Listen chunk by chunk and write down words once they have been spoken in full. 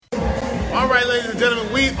All right, ladies and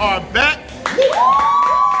gentlemen, we are back.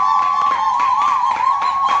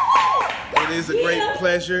 It is a great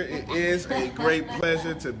pleasure. It is a great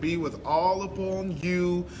pleasure to be with all upon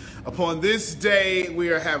you. Upon this day, we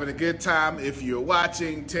are having a good time. If you're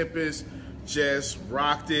watching, Tempest just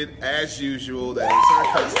rocked it as usual. That is her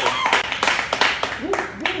custom.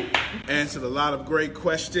 Answered a lot of great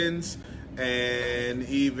questions and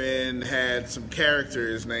even had some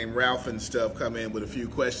characters named Ralph and stuff come in with a few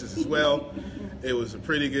questions as well. It was a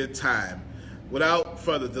pretty good time. Without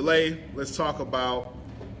further delay, let's talk about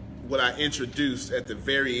what I introduced at the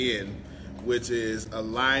very end, which is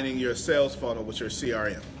aligning your sales funnel with your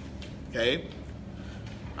CRM. Okay?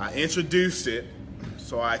 I introduced it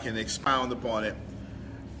so I can expound upon it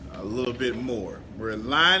a little bit more. We're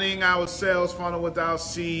aligning our sales funnel with our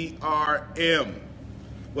CRM.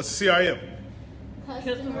 What's the CRM?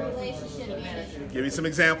 Customer Relationship Manager. Give me some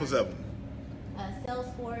examples of them.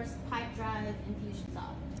 Salesforce, Pipedrive,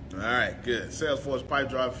 Infusionsoft. All right, good. Salesforce,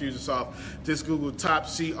 Pipedrive, Infusionsoft. Just Google top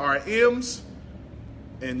CRMs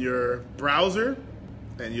in your browser,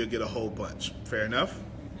 and you'll get a whole bunch. Fair enough?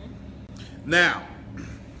 Mm-hmm. Now,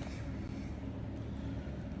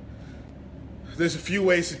 there's a few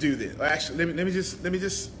ways to do this. Actually, let me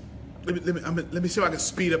see if I can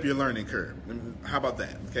speed up your learning curve. How about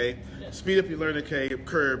that? Okay, yeah. Speed up your learning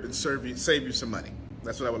curve and save you some money.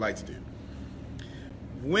 That's what I would like to do.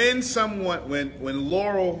 When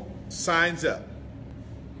Laurel signs up,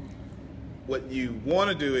 what you want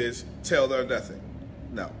to do is tell her nothing.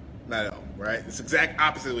 No, not at all. Right? It's the exact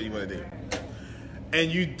opposite of what you want to do.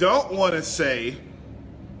 And you don't want to say,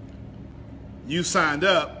 "You signed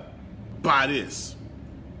up, buy this."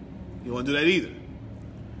 You want to do that either.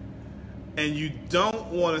 And you don't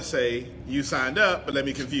want to say, "You signed up, but let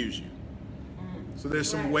me confuse you." So there's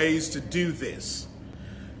some ways to do this.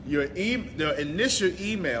 Your initial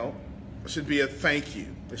email should be a thank you.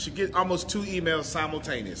 It should get almost 2 emails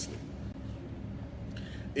simultaneously.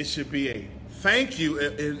 It should be a thank you.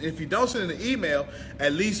 And if you don't send an email,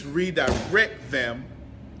 at least redirect them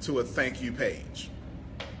to a thank you page.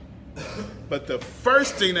 But the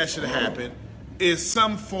first thing that should happen is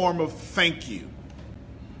some form of thank you.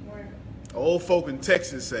 Old folk in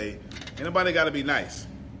Texas say, "Ain't nobody got to be nice."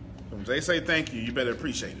 When they say thank you, you better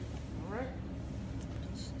appreciate it. All right.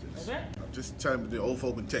 I'm just telling the old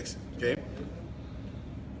folk in Texas, okay?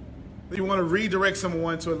 You want to redirect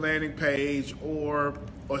someone to a landing page or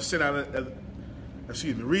send out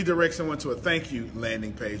redirect someone to a thank you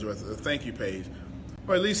landing page or a thank you page,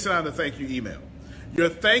 or at least send out a thank you email. Your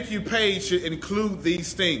thank you page should include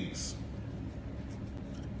these things.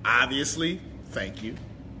 Obviously, thank you.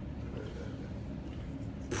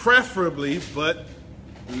 Preferably, but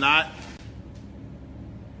not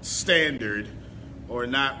standard or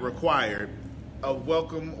not required, a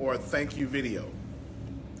welcome or a thank you video.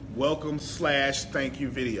 Welcome/thank you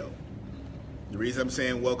video. The reason I'm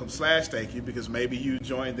saying welcome/thank you because maybe you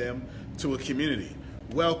joined them to a community.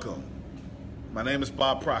 Welcome. My name is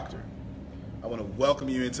Bob Proctor. I want to welcome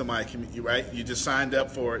you into my community, right? You just signed up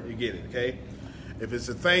for it, you get it, okay? If it's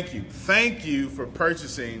a thank you for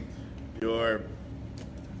purchasing your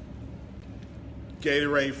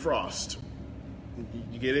Gatorade Frost.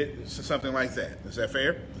 You get it? It's something like that. Is that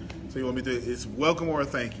fair? So you want me to, it's welcome or a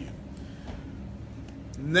thank you.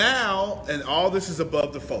 Now, and all this is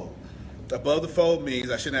above the fold. Above the fold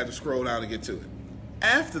means I shouldn't have to scroll down to get to it.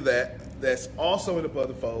 After that, that's also in above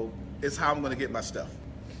the fold, is how I'm going to get my stuff.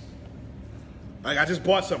 Like I just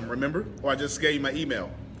bought something, remember? Or I just gave you my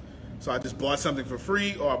email. So I just bought something for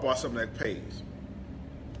free or I bought something that pays.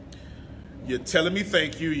 You're telling me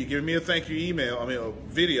thank you, you're giving me a thank you a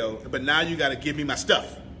video, but now you got to give me my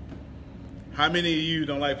stuff. How many of you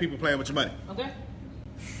don't like people playing with your money? Okay.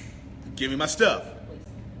 Give me my stuff.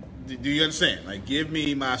 Do you understand? Like, give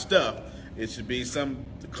me my stuff. It should be some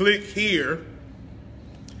click here.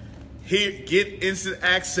 Here, get instant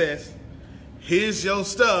access. Here's your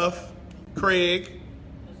stuff, Craig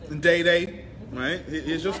and Day Day. Right?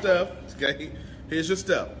 Here's your stuff. Okay. Here's your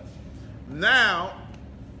stuff. Now,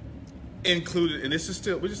 included, and this is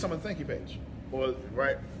still, we're just talking about the thank you page, or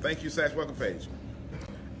right, thank you/welcome page.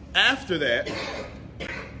 After that,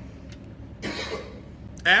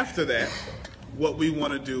 what we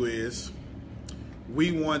want to do is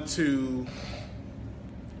we want to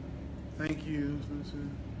thank you,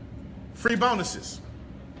 free bonuses.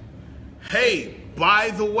 Hey,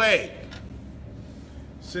 by the way,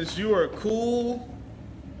 since you are cool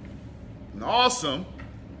and awesome,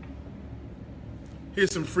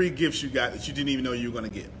 here's some free gifts you got that you didn't even know you were going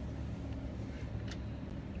to get.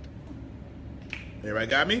 Everybody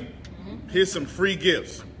got me? Mm-hmm. Here's some free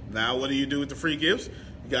gifts. Now, what do you do with the free gifts?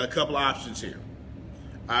 You got a couple of options here.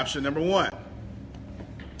 Option number one,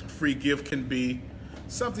 free gift can be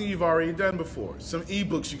something you've already done before. Some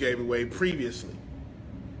ebooks you gave away previously.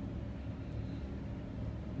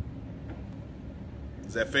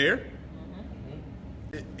 Is that fair?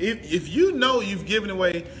 If you know you've given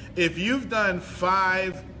away, if you've done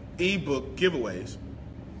 5 ebook giveaways,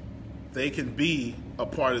 they can be a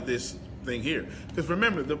part of this thing here. Because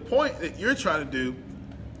remember, the point that you're trying to do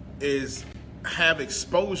is have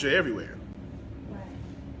exposure everywhere. Right.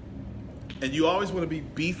 And you always want to be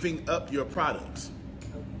beefing up your products.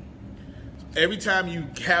 Every time you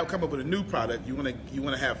come up with a new product, you want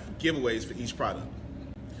to have giveaways for each product.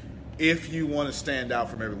 If you want to stand out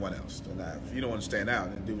from everyone else. Now, if you don't want to stand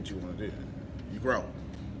out, then do what you want to do. You grow.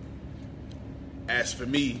 As for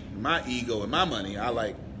me, my ego and my money, I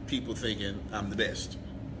like people thinking I'm the best.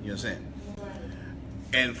 You know what I'm saying? Right.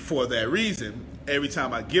 And for that reason, every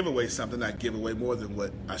time I give away something, I give away more than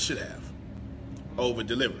what I should have. Over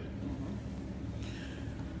deliver.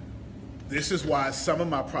 This is why some of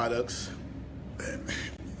my products,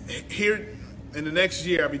 here in the next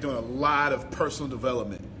year, I'll be doing a lot of personal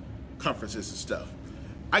development conferences and stuff.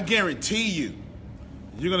 I guarantee you,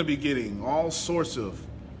 you're going to be getting all sorts of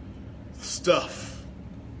stuff.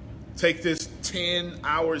 Take this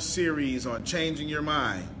 10-hour series on changing your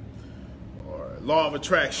mind or law of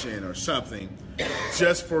attraction or something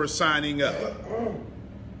just for signing up.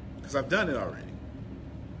 Because I've done it already.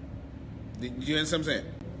 You understand what I'm saying?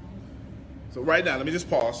 So right now, let me just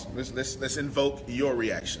pause. Let's invoke your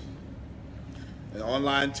reaction. And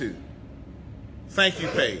online too. Thank you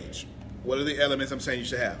page. What are the elements I'm saying you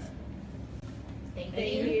should have? Thank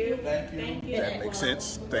Thank you. you. Thank you. That makes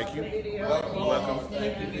sense. Thank you. Welcome.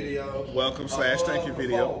 Thank you video. Welcome / thank you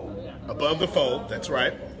video. Above the fold, that's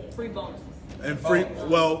right. Free bonuses. And free,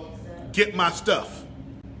 well, get my stuff.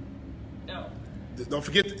 No. Don't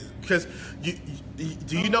forget, because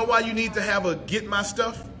do you know why you need to have a get my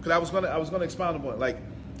stuff? Because I was gonna expound upon it. Like,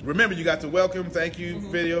 remember, you got the welcome, thank you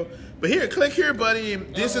video. But here, click here, buddy,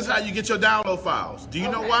 and this is how you get your download files. Do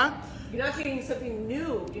you know why? You're not getting something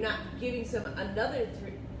new. You're not giving another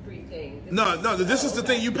free thing. This is the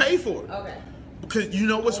thing you pay for. Okay. Because you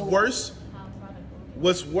know what's worse?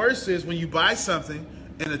 What's worse is when you buy something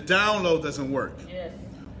and the download doesn't work. Yes.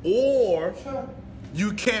 Or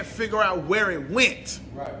you can't figure out where it went.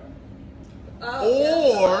 Right.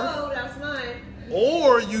 Oh, that's mine.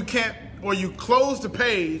 Or you close the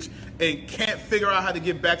page and can't figure out how to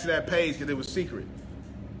get back to that page because it was secret.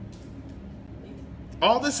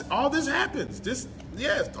 All this happens.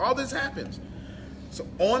 All this happens. So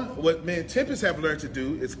on what me and Tempest have learned to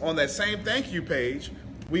do is on that same thank you page,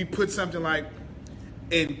 we put something like,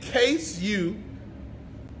 in case you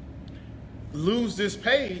lose this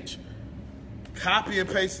page, copy and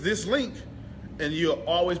paste this link, and you'll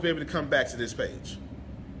always be able to come back to this page.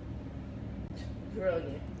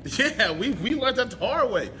 Brilliant. Yeah, we learned that the hard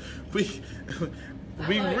way. I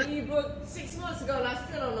bought an ebook 6 months ago and I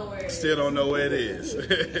still don't know where it is. Still don't know where it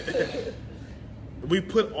is. We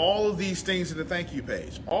put all of these things in the thank you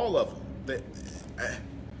page. All of them.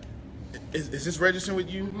 Is this registering with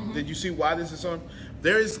you? Mm-hmm. Did you see why this is on?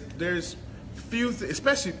 There's few,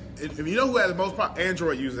 especially if you know who has the most problem.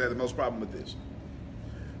 Android users have the most problem with this.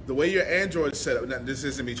 The way your Android is set up. Now, this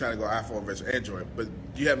isn't me trying to go iPhone versus Android, but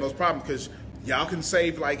you have the most problem because y'all can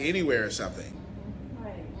save like anywhere or something.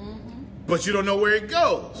 But you don't know where it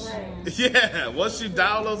goes. Right. Yeah, once you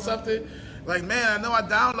download something, like, man, I know I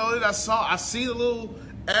downloaded, I see the little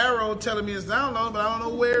arrow telling me it's downloaded, but I don't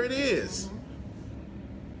know where it is.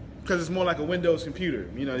 Because it's more like a Windows computer.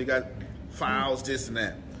 You know, you got files, this and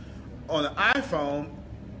that. On an iPhone,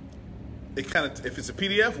 it kind of, if it's a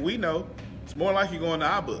PDF, we know, it's more like you going to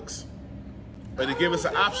iBooks. But it give us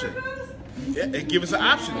an option. Yeah, it give us an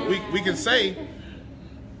option. We can say,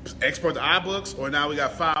 export to iBooks, or now we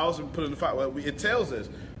got files and put it in the file. Well, it tells us.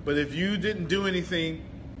 But if you didn't do anything,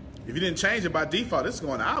 if you didn't change it by default, it's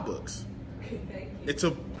going to iBooks. It's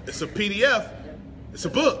a PDF. It's a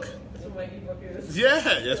book. That's what my ebook is. Yeah,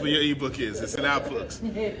 that's what your ebook is. It's in iBooks.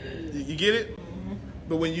 You get it?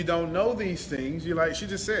 But when you don't know these things, you're like, she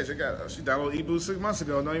just said she downloaded ebooks 6 months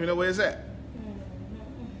ago. Don't even know where it's at.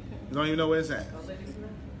 Don't even know where it's at.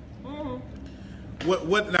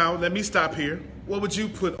 What now? Let me stop here. What would you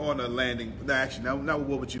put on a landing? Now,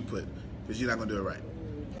 what would you put? Because you're not going to do it right.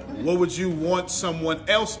 What would you want someone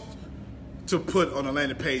else to put on a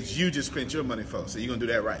landing page you just spent your money for? So you're going to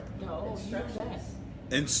do that right. No,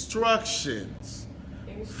 Instructions.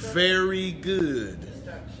 Very good.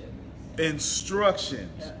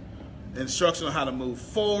 Instructions. Instructions on how to move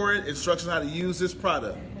forward. Instructions on how to use this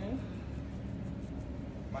product.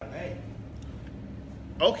 My name.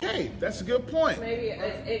 Okay, that's a good point. Maybe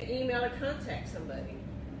an email to contact somebody.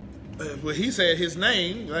 Well, he said his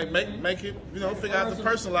name, like make it, figure out to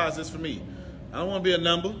personalize this for me. I don't want to be a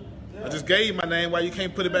number. I just gave you my name. Why you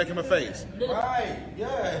can't put it back in my face? Right,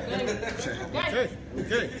 yeah.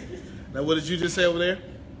 Okay. Now, what did you just say over there?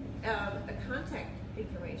 A contact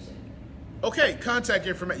information. Okay, contact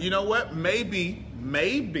information. You know what?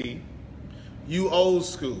 Maybe you old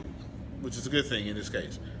school, which is a good thing in this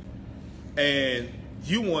case, and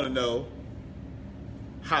you want to know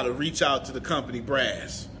how to reach out to the company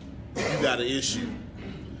brass. You got an issue.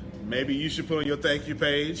 Maybe you should put on your thank you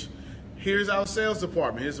page. Here's our sales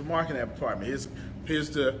department. Here's the marketing department. Here's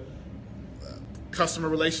the customer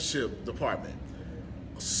relationship department.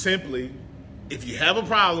 Simply, if you have a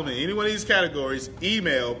problem in any one of these categories,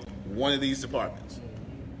 email one of these departments.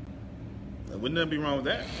 Now, wouldn't nothing be wrong with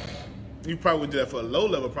that? You probably would do that for a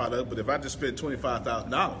low-level product, but if I just spent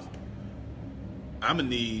 $25,000, I'm going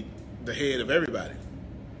to need the head of everybody.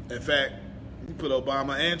 In fact, you put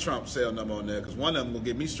Obama and Trump's cell number on there because one of them will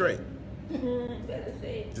get me straight.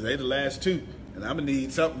 They the last two, and I'm going to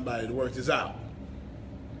need somebody to work this out.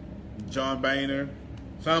 John Boehner,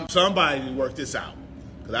 somebody to work this out.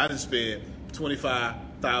 Because I just spent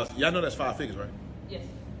 $25,000. Y'all know that's 5 figures, right? Yes.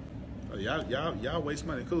 Oh, y'all waste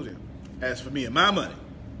money. Cool then. As for me and my money,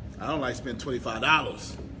 I don't like spending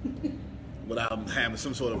 $25 without having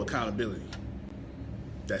some sort of accountability.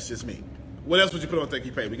 That's just me. What else would you put on thank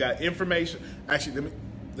you page? We got information. Actually,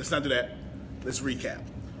 let's not do that. Let's recap.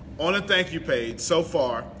 On a thank you page, so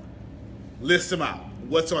far, list them out.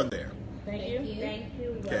 What's on there? Thank you. Thank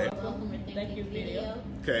you. Okay. Thank you video.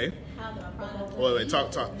 Okay. How the product. Wait,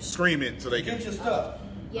 talk. Scream it so they can. Get your stuff.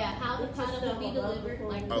 Yeah, how the product will be delivered.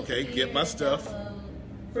 Like Okay, get my stuff.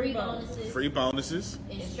 Free bonuses. Free bonuses.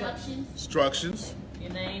 Instructions.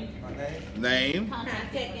 Your name. My name. Name.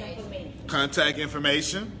 Contact information. Contact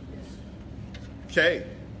information. Okay.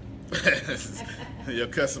 Your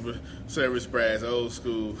customer service brass, old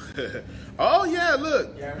school. Oh yeah,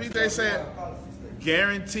 look. They said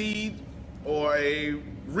guaranteed or a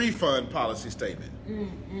refund policy statement.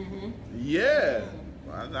 Mm-hmm. Yeah.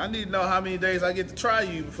 I need to know how many days I get to try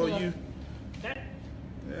you before you.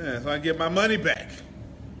 Yeah, so I get my money back.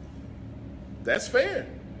 That's fair.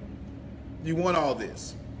 You want all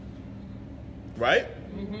this, right?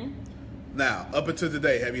 Mm-hmm. Now, up until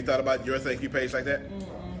today, have you thought about your thank you page like that?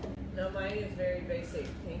 No, mine is very basic.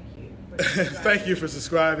 Thank you. Thank you for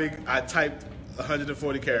subscribing. I typed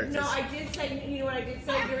 140 characters. No, I did say, you know what I did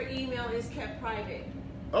say? Your email is kept private.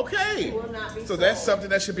 Okay. It will not be so sold. that's something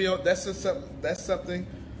that should be on. That's something.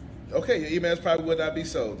 Okay, your emails probably would not be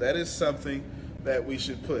sold. That is something that we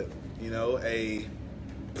should put. A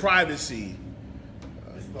privacy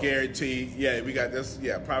guarantee. Yeah, we got this.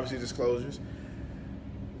 Yeah, privacy disclosures.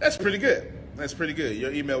 That's pretty good.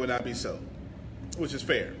 Your email would not be sold, which is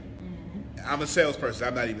fair. I'm a salesperson.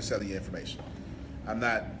 I'm not even selling you information. I'm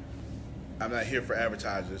not here for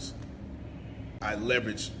advertisers. I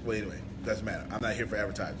leverage. Well, anyway, doesn't matter. I'm not here for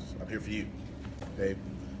advertisers. I'm here for you. Okay,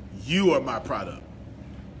 you are my product,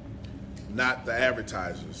 not the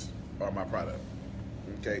advertisers are my product.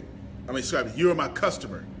 Okay, you are my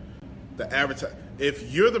customer.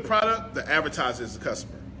 If you're the product, the advertiser is the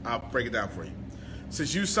customer. I'll break it down for you.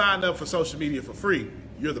 Since you signed up for social media for free,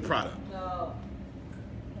 you're the product. No.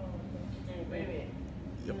 Wait a minute.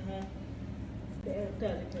 Yep.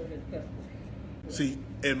 See,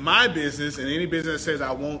 in my business, and any business that says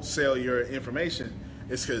I won't sell your information,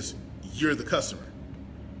 it's because you're the customer.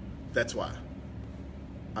 That's why.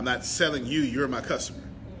 I'm not selling you, you're my customer.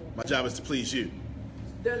 My job is to please you.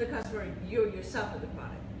 They're the customer, you yourself are the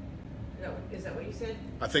product. No, is that what you said?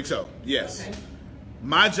 I think so, yes. Okay.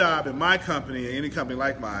 My job in my company, and any company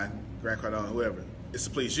like mine, Grant Cardone, whoever, is to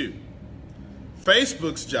please you.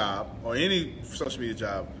 Facebook's job, or any social media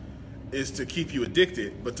job, is to keep you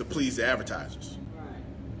addicted, but to please the advertisers.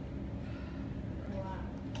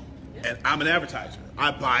 And I'm an advertiser. I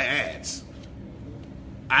buy ads.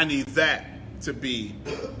 I need that to be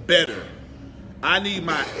better. I need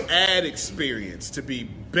my ad experience to be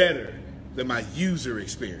better than my user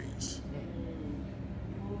experience.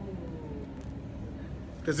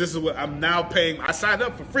 Because this is what I'm now paying. I signed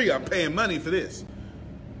up for free. I'm paying money for this.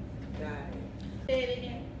 Got Say it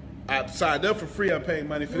again. I signed up for free. I'm paying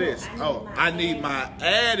money for this. I need my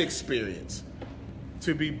ad experience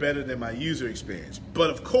to be better than my user experience. But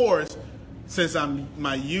of course, since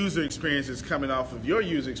my user experience is coming off of your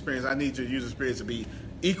user experience, I need your user experience to be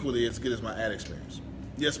equally as good as my ad experience.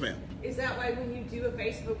 Yes, ma'am. Is that why when you do a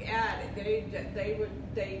Facebook ad, they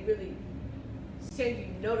really send you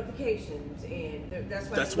notifications, and that's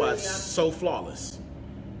why That's they're why really it's so flawless.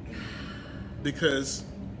 Because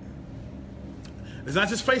It's not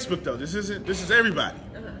just Facebook though. This is everybody.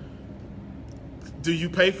 Do you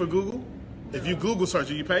pay for Google? No. If you Google search,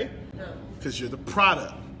 do you pay? No. Because you're the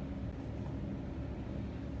product.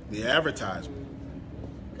 The advertisement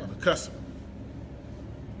on the customer.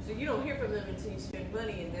 So you don't hear from them until you spend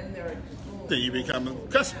money, and then they're boom, Then you become a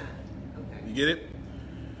customer. Yeah. Okay. You get it?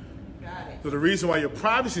 Got it. So the reason why your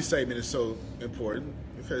privacy statement is so important,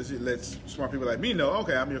 because it lets smart people like me know,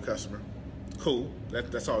 okay, I'm your customer. Cool.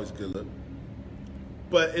 That's always a good look.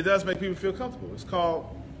 But it does make people feel comfortable. It's called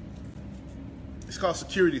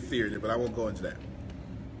security theater, but I won't go into that.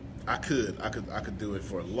 I could do it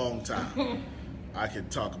for a long time. I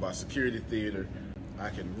could talk about security theater. I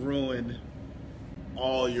can ruin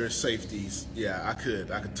all your safeties. Yeah, I could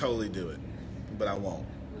totally do it, but I won't.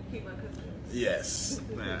 We'll keep my customers. Yes,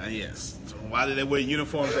 yes. So why do they wear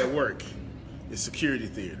uniforms at work? It's security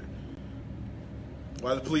theater.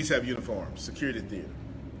 Why do the police have uniforms? Security theater.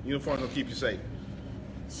 Uniforms don't keep you safe.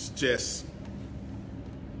 It's just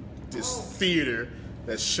this theater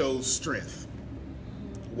that shows strength.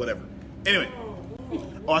 Whatever. Anyway,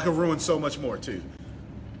 I could ruin so much more too.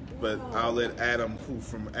 But I'll let Adam, who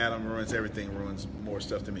from Adam Ruins Everything, ruins more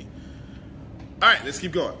stuff to me. All right, let's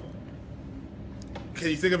keep going. Can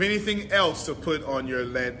you think of anything else to put on your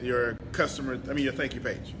your thank you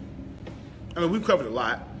page? I mean, we've covered a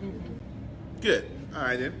lot. Good. All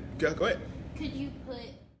right, then. Go ahead. Could you put...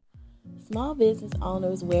 Small business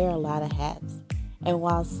owners wear a lot of hats. And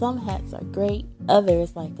while some hats are great,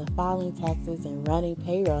 others, like the filing taxes and running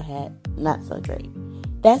payroll hat, not so great.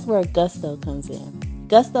 That's where Gusto comes in.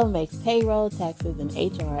 Gusto makes payroll, taxes, and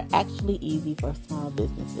HR actually easy for small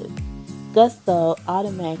businesses. Gusto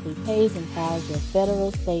automatically pays and files your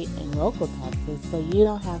federal, state, and local taxes, so you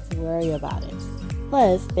don't have to worry about it.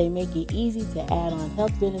 Plus, they make it easy to add on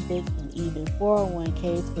health benefits and even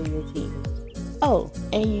 401ks for your team. Oh,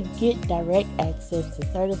 and you get direct access to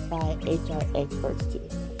certified HR experts too.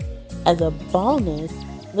 As a bonus,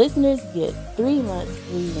 listeners get 3 months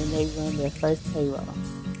free when they run their first payroll.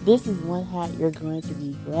 This is one hat you're going to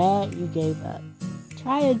be glad you gave up.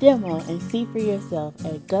 Try a demo and see for yourself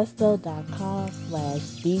at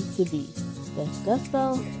gusto.com/B2B. That's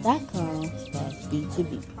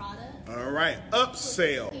gusto.com/B2B. All right,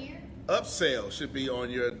 upsell. Upsell should be on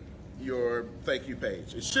your thank you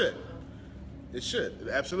page. It should. It should. It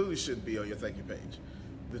absolutely should be on your thank you page.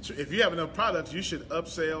 If you have enough products, you should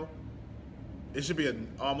upsell. It should be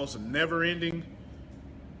almost a never-ending.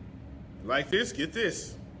 Like this, get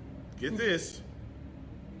this. Get this.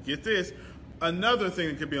 Get this. Another thing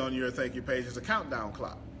that could be on your thank you page is a countdown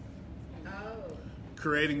clock. Oh.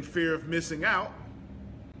 Creating fear of missing out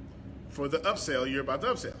for the upsell you're about to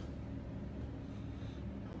upsell.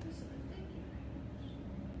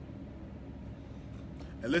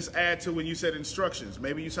 And let's add to when you said instructions.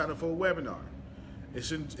 Maybe you signed up for a webinar. It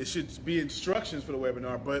should be instructions for the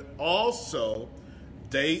webinar, but also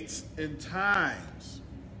dates and times.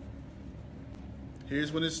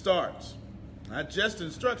 Here's when it starts. Not just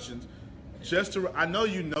instructions. I know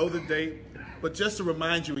you know the date, but just to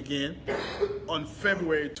remind you again, on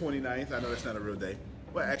February 29th, I know that's not a real day.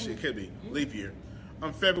 Well, actually, it could be. Leap year.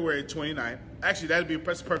 On February 29th, actually,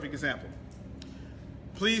 that's a perfect example.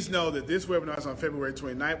 Please know that this webinar is on February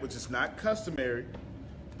 29th, which is not customary,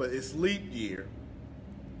 but it's leap year.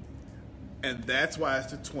 And that's why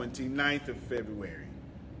it's the 29th of February.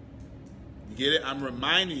 You get it? I'm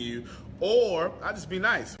reminding you. Or, I'll just be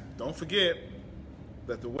nice. Don't forget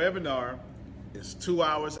that the webinar is 2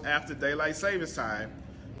 hours after daylight savings time.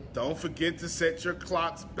 Don't forget to set your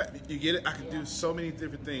clocks back. You get it? I can do so many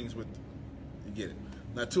different things with, you get it.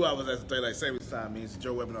 Now, 2 hours after daylight savings time means that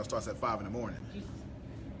your webinar starts at 5 in the morning.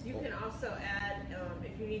 You can also add,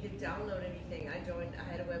 if you need to download anything, I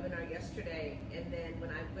had a webinar yesterday, and then when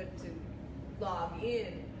I went to log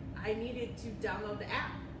in, I needed to download the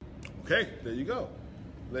app. Okay, there you go.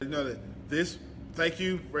 Let you know that thank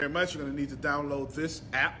you very much. You're going to need to download this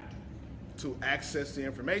app to access the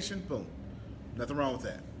information. Boom. Nothing wrong with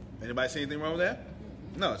that. Anybody see anything wrong with that?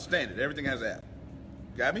 No, it's standard. Everything has an app.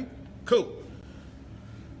 Got me? Cool.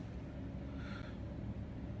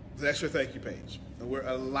 That's your thank you page. And we're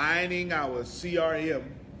aligning our CRM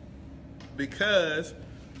because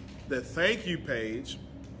the thank you page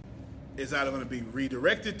is either going to be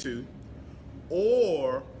redirected to,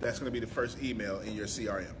 or that's going to be the first email in your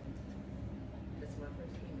CRM. That's my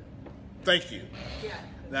first email. Thank you. Yeah.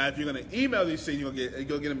 Now, if you're going to email these things, you're going to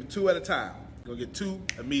get them 2 at a time. You're going to get 2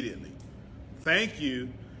 immediately. Thank you,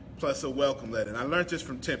 plus a welcome letter. And I learned this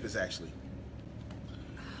from Tempest, actually.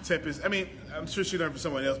 Tempest, I'm sure she learned from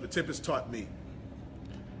someone else, but Tempest taught me.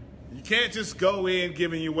 You can't just go in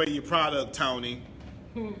giving away your product, Tony.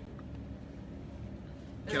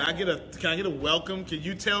 Can I get a welcome? Can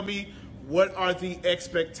you tell me what are the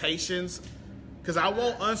expectations? Because I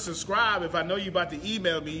won't unsubscribe if I know you about to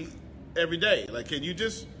email me every day. Like, can you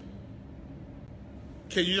just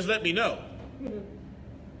let me know?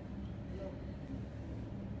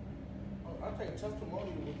 I think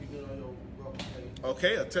testimonial would be good on your welcome page.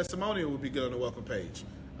 Okay, a testimonial would be good on the welcome page.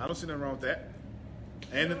 I don't see nothing wrong with that.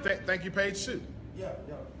 And the thank you page too. Yeah.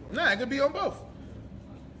 Nah, it could be on both.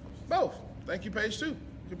 Both. Thank you page too.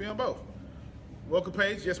 It could be on both. Welcome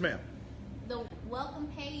page, yes ma'am. The welcome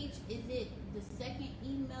page, is it the second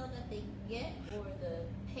email that they get or the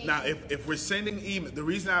page? Now, if we're sending email, the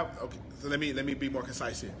reason so let me be more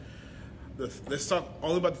concise here. Let's talk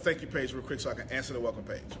only about the thank you page real quick so I can answer the welcome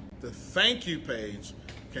page. The thank you page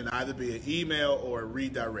can either be an email or a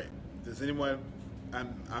redirect. Does anyone?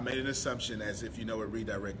 I made an assumption as if you know what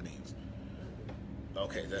redirect means.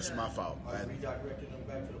 Okay, that's my fault. Are you redirecting them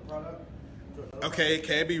back to the product? Okay, it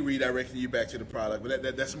can be redirecting you back to the product,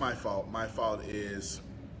 but that's my fault. My fault is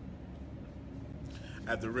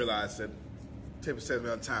I have to realize that Tiff says me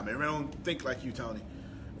all the time. I don't think like you, Tony.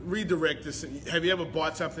 Redirect this. Have you ever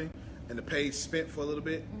bought something and the page spent for a little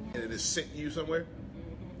bit and it is sent you somewhere?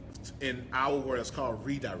 In our world, it's called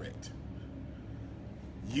redirect.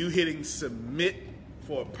 You hitting submit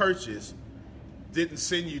for a purchase didn't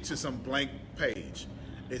send you to some blank page.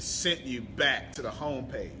 It sent you back to the home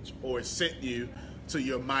page, or it sent you to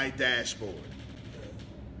your My Dashboard.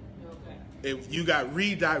 Okay. You got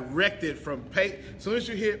redirected from pay. As soon as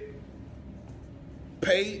you hit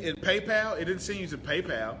pay in PayPal, it didn't send you to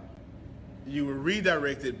PayPal. You were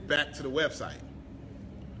redirected back to the website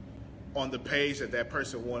on the page that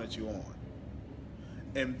person wanted you on.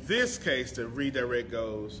 In this case, the redirect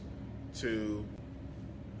goes to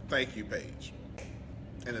thank you page.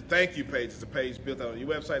 And the thank you page is a page built out on your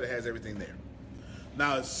website that has everything there.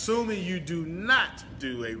 Now, assuming you do not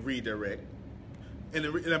do a redirect, and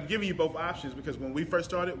I'm giving you both options because when we first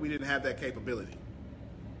started, we didn't have that capability.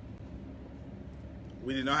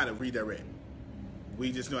 We didn't know how to redirect.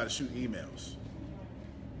 We just knew how to shoot emails.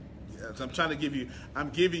 Yeah, so I'm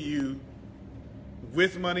giving you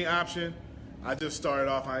with money option. I just started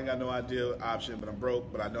off, I ain't got no idea option, but I'm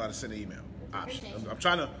broke, but I know how to send an email option. I'm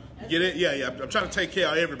trying to get it. Yeah. I'm trying to take care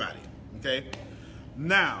of everybody. Okay.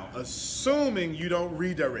 Now, assuming you don't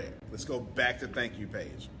redirect, let's go back to thank you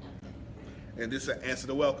page. And this is an answer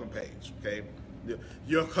the welcome page. Okay.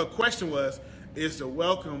 Her question was, is the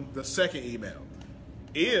welcome the second email?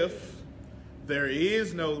 If there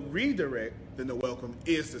is no redirect, then the welcome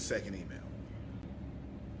is the second email.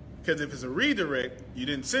 Because if it's a redirect, you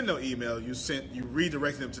didn't send no email, you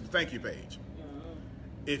redirected them to the thank you page.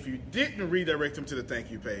 If you didn't redirect them to the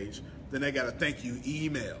thank you page, then they got a thank you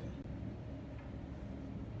email.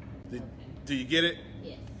 Do you get it?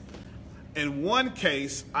 Yes. In one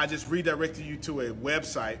case, I just redirected you to a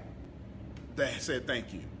website that said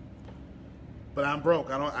thank you. But I'm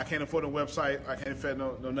broke. I can't afford a website. I can't afford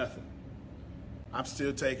no nothing. I'm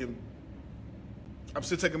still taking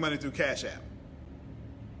money through Cash App.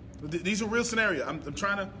 These are real scenarios. I'm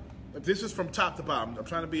trying to. This is from top to bottom. I'm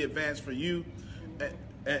trying to be advanced for you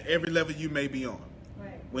at every level you may be on.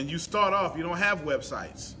 Right. When you start off, you don't have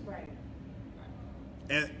websites. Right.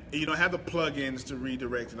 And you don't have the plugins to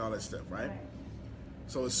redirect and all that stuff, right?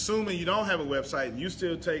 So assuming you don't have a website and you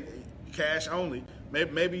still take cash only,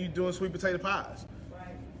 maybe you're doing sweet potato pies. Right.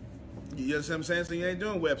 You understand what I'm saying? So you ain't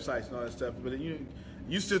doing websites and all that stuff, but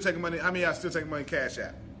you still taking money. How many of y'all still taking money Cash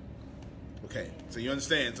App? Okay, so you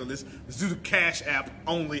understand. So let's do the Cash App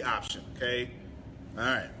only option, okay? All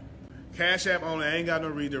right. Cash App only, I ain't got no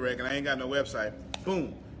redirect and I ain't got no website.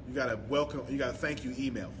 Boom. You got a thank you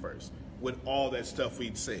email first with all that stuff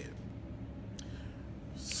we'd said.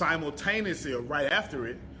 Simultaneously or right after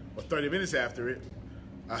it, or 30 minutes after it,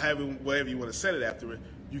 or whatever you want to set it after it,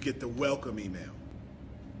 you get the welcome email.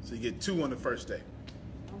 So you get 2 on the first day.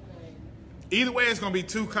 Okay. Either way, it's going to be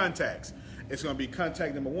 2 contacts. It's going to be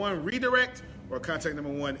contact number 1, redirect, or contact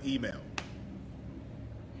number 1, email.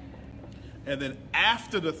 And then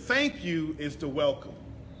after the thank you is the welcome.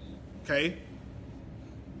 Okay?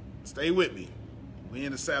 Stay with me. We're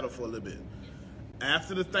in the saddle for a little bit.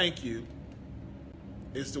 After the thank you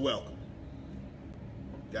is the welcome.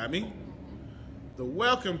 Got me? The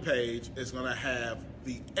welcome page is going to have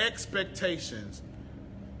the expectations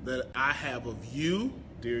that I have of you,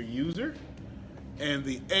 dear user, and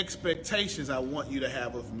the expectations I want you to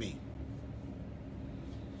have of me.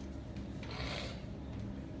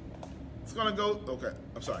 It's going to go, okay,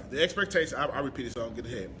 I'm sorry. The expectations, I'll repeat it so I don't get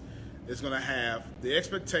ahead. It's going to have the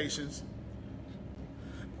expectations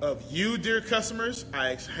of you, dear customers.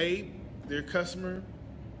 I ask, hey, dear customer,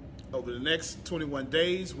 over the next 21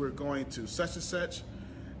 days, we're going to such and such.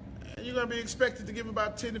 And you're going to be expected to give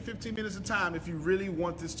about 10 to 15 minutes of time if you really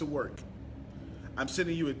want this to work. I'm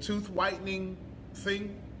sending you a tooth whitening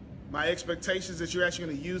thing. My expectation is that you're actually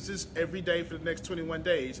going to use this every day for the next 21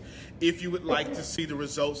 days if you would like to see the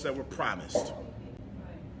results that were promised.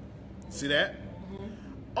 See that?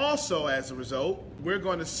 Also, as a result, we're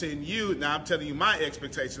going to send you, now I'm telling you my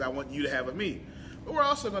expectations I want you to have of me, but we're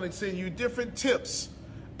also going to send you different tips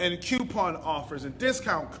and coupon offers and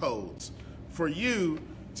discount codes for you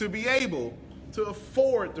to be able to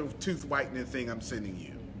afford the tooth whitening thing I'm sending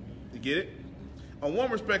you. You get it? On one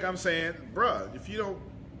respect, I'm saying, bruh, if you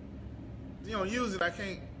don't use it, I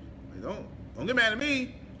can't. Don't get mad at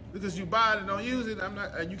me because you buy it and don't use it.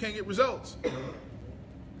 You can't get results.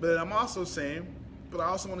 But I'm also saying, but I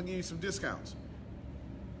also want to give you some discounts.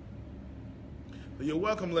 For your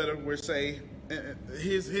welcome letter, we're saying,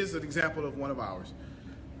 here's an example of one of ours.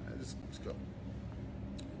 Let's go.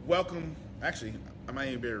 Welcome. Actually, I might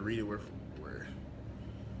even be able to read it word for word.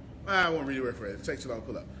 I won't read it word for word. It takes too long to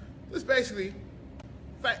pull up. It's basically,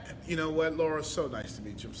 you know what, Laura, so nice to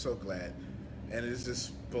meet you. I'm so glad. And it's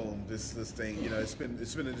just boom, this thing. You know, it's been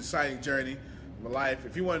an exciting journey in my life.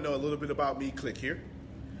 If you want to know a little bit about me, click here.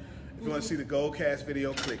 If you want to see the Goldcast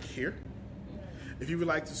video, click here. If you would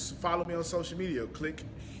like to follow me on social media, click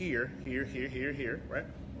here, right?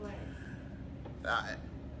 Right.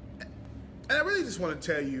 And I really just want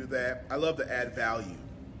to tell you that I love to add value.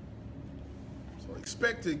 So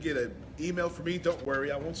expect to get an email from me. Don't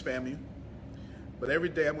worry, I won't spam you. But every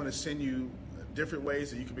day I'm going to send you different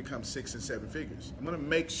ways that you can become 6 and 7 figures. I'm going to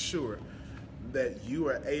make sure that you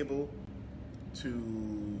are able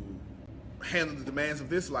to handle the demands of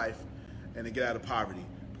this life and to get out of poverty,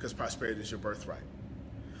 because prosperity is your birthright.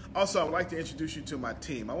 Also, I would like to introduce you to my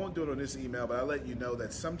team. I won't do it on this email, but I'll let you know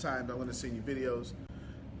that sometimes I'm going to send you videos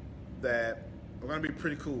that are going to be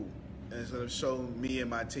pretty cool, and it's going to show me and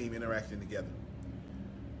my team interacting together.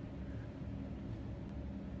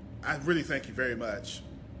 I really thank you very much,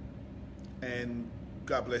 and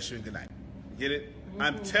God bless you and good night. Get it?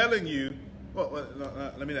 I'm telling you, well,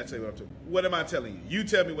 no, let me not tell you what I'm telling you. What am I telling you? You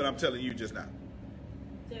tell me what I'm telling you just now.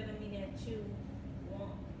 Telling me that you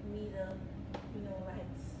want me to, like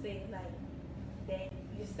say like that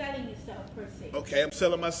you're selling yourself per se. Okay, I'm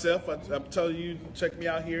selling myself. I'm telling you, check me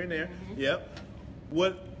out here and there. Yep.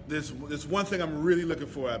 There's one thing I'm really looking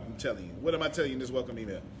for. I'm telling you. What am I telling you in this welcome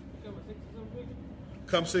email?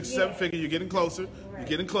 Come 6 or 7 figure. You're getting closer. Right. You're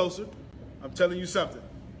getting closer. I'm telling you something.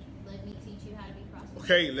 Let me teach you how to be prosperous.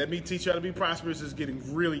 Okay, let me teach you how to be prosperous is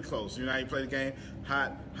getting really close. You know how you play the game?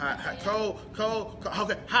 Hot, cold,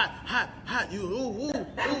 okay, hot, you, ooh.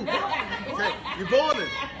 Okay, you're boiling.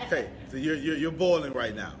 Okay, so you're boiling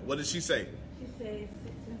right now. What did she say? She said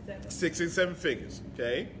 6 and 7. 6 and 7 figures,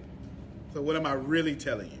 okay? So what am I really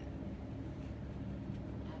telling you?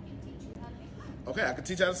 I can teach you how to be prosperous. Okay, I can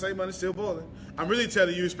teach you how to save money still boiling. I'm really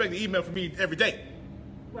telling you, expect an email from me every day.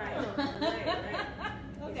 Right.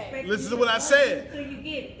 Okay. Listen to what I said. So you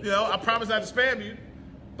get it. You know, I promise not to spam you,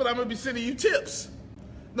 but I'm going to be sending you tips.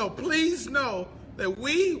 No, please know that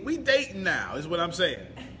we dating now is what I'm saying.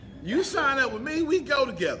 You sign up with me, we go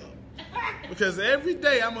together. Because every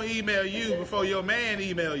day I'm going to email you before your man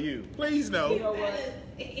email you. Please know. You know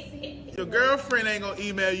what? Your girlfriend ain't going to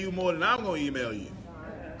email you more than I'm going to email you.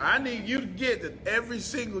 I need you to get that every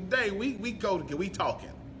single day we go together, we talking.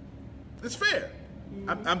 It's fair.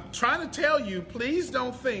 I'm trying to tell you, please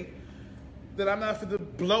don't think that I'm not going to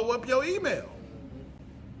blow up your email.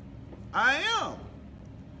 I am.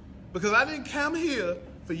 Because I didn't come here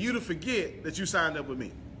for you to forget that you signed up with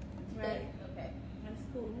me. Right. Okay. That's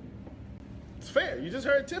cool. It's fair. You just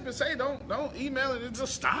heard Tip and say don't email it and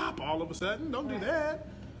just stop all of a sudden. Don't do that.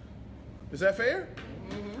 Is that fair?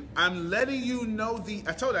 Mm-hmm. I'm letting you know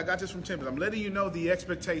I told you I got this from Tim. I'm letting you know the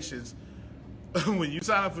expectations. When you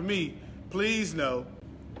sign up for me, please know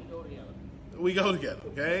we go together,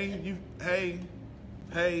 okay?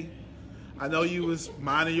 Hey, I know you was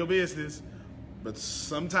minding your business, but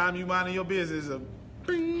sometime you minding your business,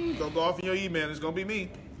 bing, gonna go off in your email, and it's gonna be me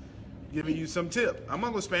giving you some tip. I'm not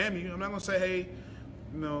gonna spam you. I'm not gonna say, hey,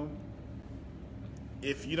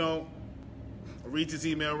 if you don't read this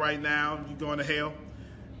email right now, you're going to hell.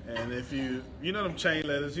 And if you know them chain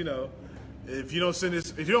letters, if you don't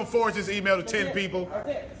if you don't forward this email to 10 people,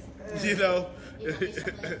 you're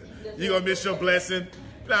gonna miss your blessing.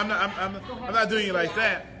 I'm not doing it like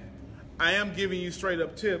that. I am giving you straight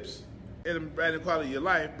up tips in the quality of your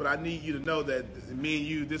life, but I need you to know that me and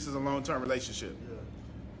you, this is a long-term relationship.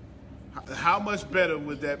 How much better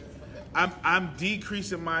would that? I'm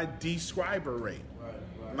decreasing my describer rate,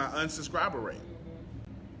 my unsubscriber rate.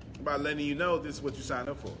 by letting you know this is what you signed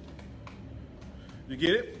up for. You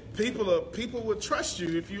get it? People will trust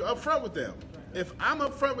you if you're upfront with them. If I'm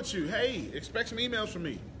upfront with you, hey, expect some emails from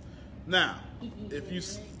me. Now, if you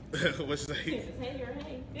what's that? Hey, girl,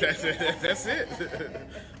 hey. That's it.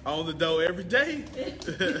 On the door every day.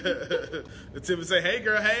 The tip would say, "Hey,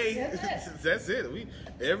 girl, hey." That's it.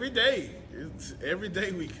 Every day. Every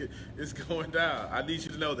day it's going down. I need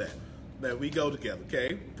you to know that we go together.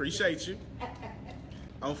 Okay, appreciate you.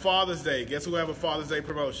 On Father's Day, guess who have a Father's Day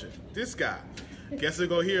promotion? This guy. Guess who's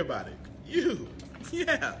gonna hear about it? You.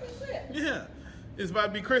 Yeah. Yeah. It's about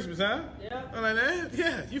to be Christmas, huh? Yeah. I'm like, that?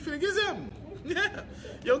 Yeah. You finna get something? Yeah.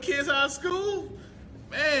 Your kids out of school?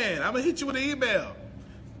 Man, I'm gonna hit you with an email.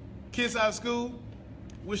 Kids out of school?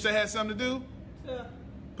 Wish they had something to do? Yeah.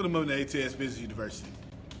 Put them on the ATS Business University.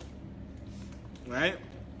 Right?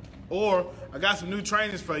 Or I got some new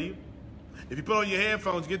trainings for you. If you put on your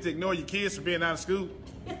headphones, you get to ignore your kids from being out of school.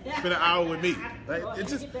 Spend an hour with me. Right?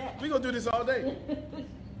 We gonna do this all day.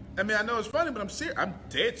 I mean, I know it's funny, but I'm serious. I'm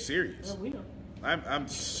dead serious. We know. I'm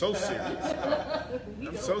so serious.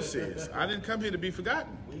 I'm so serious. I didn't come here to be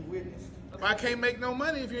forgotten. We witnessed. I can't make no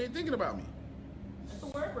money if you ain't thinking about me. That's a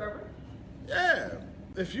word, Reverend. Yeah.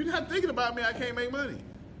 If you're not thinking about me, I can't make money.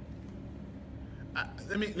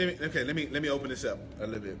 Let me open this up a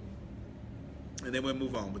little bit, and then we'll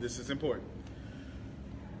move on. But this is important.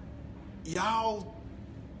 Y'all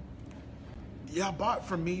bought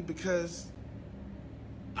from me because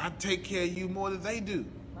I take care of you more than they do.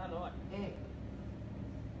 My Lord.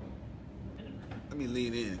 Let me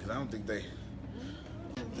lean in because I don't think they.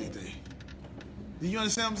 Do you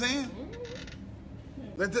understand what I'm saying?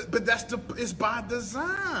 But it's by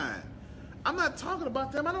design. I'm not talking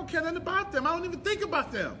about them. I don't care nothing about them. I don't even think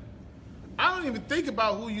about them. I don't even think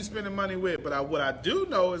about who you spending money with. But what I do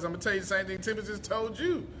know is I'm gonna tell you the same thing Timothy just told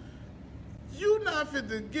you. You not fit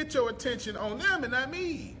to get your attention on them and not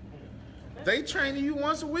me. They training you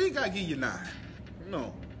once a week, I give you 9.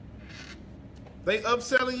 No. They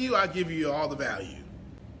upselling you, I give you all the value.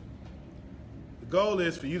 The goal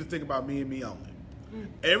is for you to think about me and me only.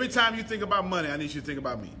 Every time you think about money, I need you to think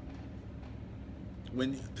about me.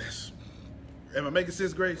 Am I making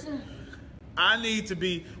sense, Grace? I need to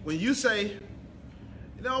be, when you say,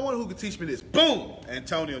 I wonder who could teach me this. Boom!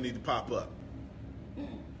 Antonio need to pop up.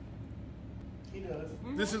 He does.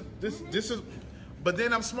 This is, but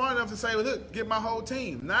then I'm smart enough to say, well, look, get my whole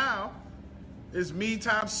team. Now, it's me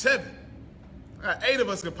times 7. 8 of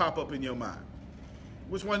us can pop up in your mind.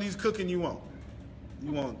 Which one of these cooking you want?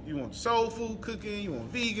 You want soul food cooking? You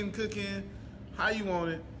want vegan cooking? How you want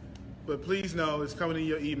it? But please know it's coming in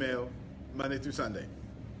your email Monday through Sunday.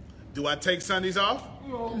 Do I take Sundays off?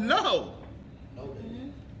 No. No.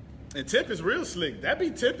 And Tip is real slick. That be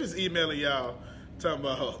Tip is emailing y'all talking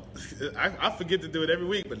about, I forget to do it every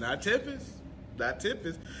week, but not Tippis. Not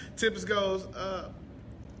Tippis. Tippis goes,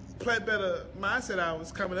 Plant Better Mindset Hour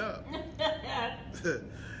is coming up.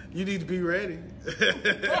 You need to be ready.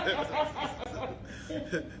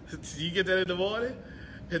 You get that in the morning?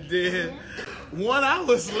 And then 1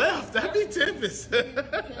 hour's left. That'd be Tippis.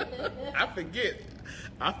 I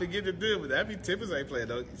forget to do it, but that'd be Tippis ain't playing.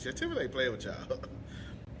 Tippis ain't playing with y'all.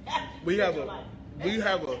 We have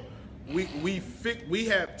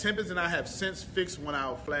Tippis and I have since fixed one of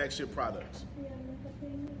our flagship products.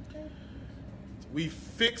 We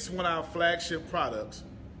fixed one of our flagship products,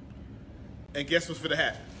 and guess what's finna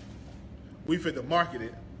happen? We finna market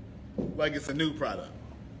it like it's a new product.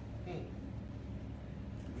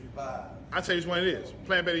 I'll tell you which one it is.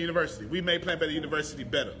 Plant Better University. We made Plant Better University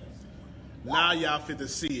better. Now y'all finna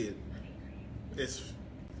see it. It's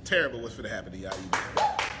terrible what's finna happen to y'all.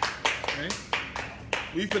 Okay?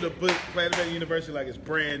 We finna put Plant Better University like it's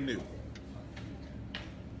brand new.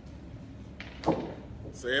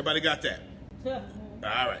 So everybody got that?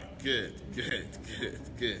 All right, good.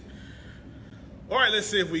 All right, let's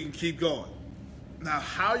see if we can keep going. Now,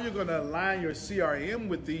 how you're going to align your CRM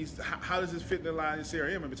with these? How does this fit in the line in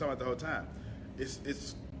CRM? I've been talking about the whole time. It's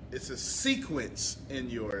a sequence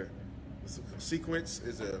in your sequence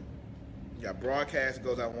is you got broadcast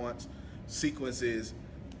goes out once. Sequence is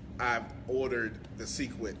I've ordered the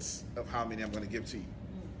sequence of how many I'm going to give to you,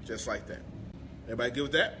 just like that. Everybody good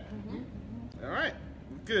with that? Mm-hmm. All right,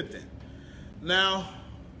 good then. Now,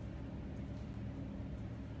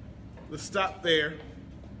 let's stop there.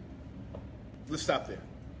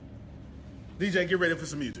 DJ, get ready for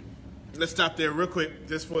some music. Let's stop there real quick,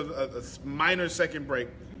 just for a minor second break.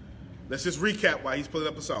 Let's just recap while he's pulling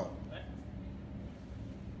up a song.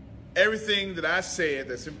 Everything that I said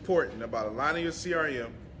that's important about aligning your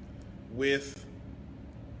CRM with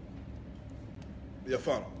your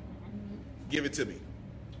funnel, give it to me.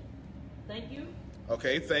 Thank you.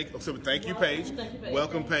 Okay, thank you page. Thank you page.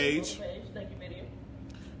 Welcome page. Thank you video.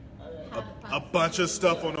 A bunch of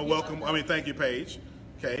stuff on the thank you page.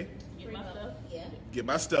 Okay, Get my stuff. Yeah. get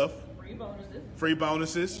my stuff. Free bonuses. Free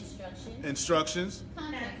bonuses, Instructions. instructions,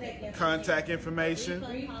 contact information,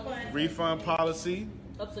 refund policy,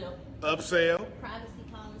 Upsell. upsell, Privacy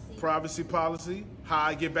policy. privacy policy, how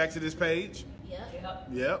I get back to this page. Yep. Yep.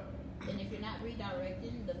 Yep. And if you're not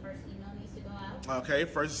redirecting, the first email needs to go out. Okay,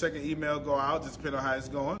 first and second email go out, just depending on how it's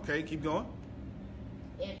going. Okay, keep going.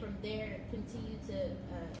 And from there, continue to,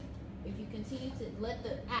 if you continue to let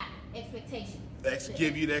the expectations.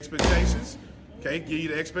 Give you the expectations. Okay, give you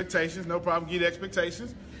the expectations. No problem, give you the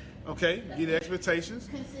expectations. Okay, give you the expectations.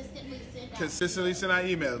 Consistently send out. Consistently send out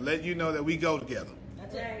emails. Let you know that we go together.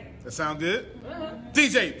 That's it. That sound good?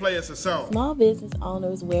 DJ, play us a song. Small business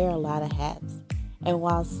owners wear a lot of hats. And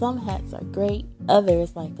while some hats are great,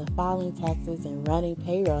 others, like the filing taxes and running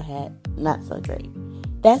payroll hat, not so great.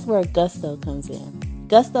 That's where Gusto comes in.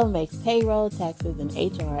 Gusto makes payroll, taxes, and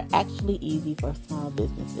HR actually easy for small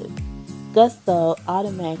businesses. Gusto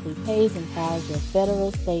automatically pays and files your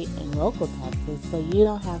federal, state, and local taxes so you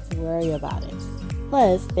don't have to worry about it.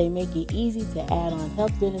 Plus, they make it easy to add on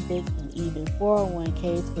health benefits and even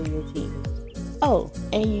 401ks for your team. Oh,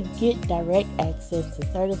 and you get direct access to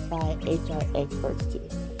certified HR experts too.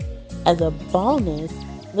 As a bonus,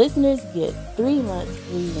 listeners get 3 months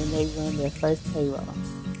free when they run their first payroll.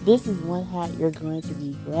 This is one hat you're going to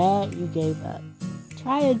be glad you gave up.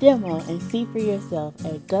 Try a demo and see for yourself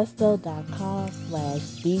at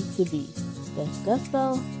gusto.com/B2B. That's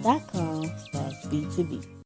gusto.com/B2B.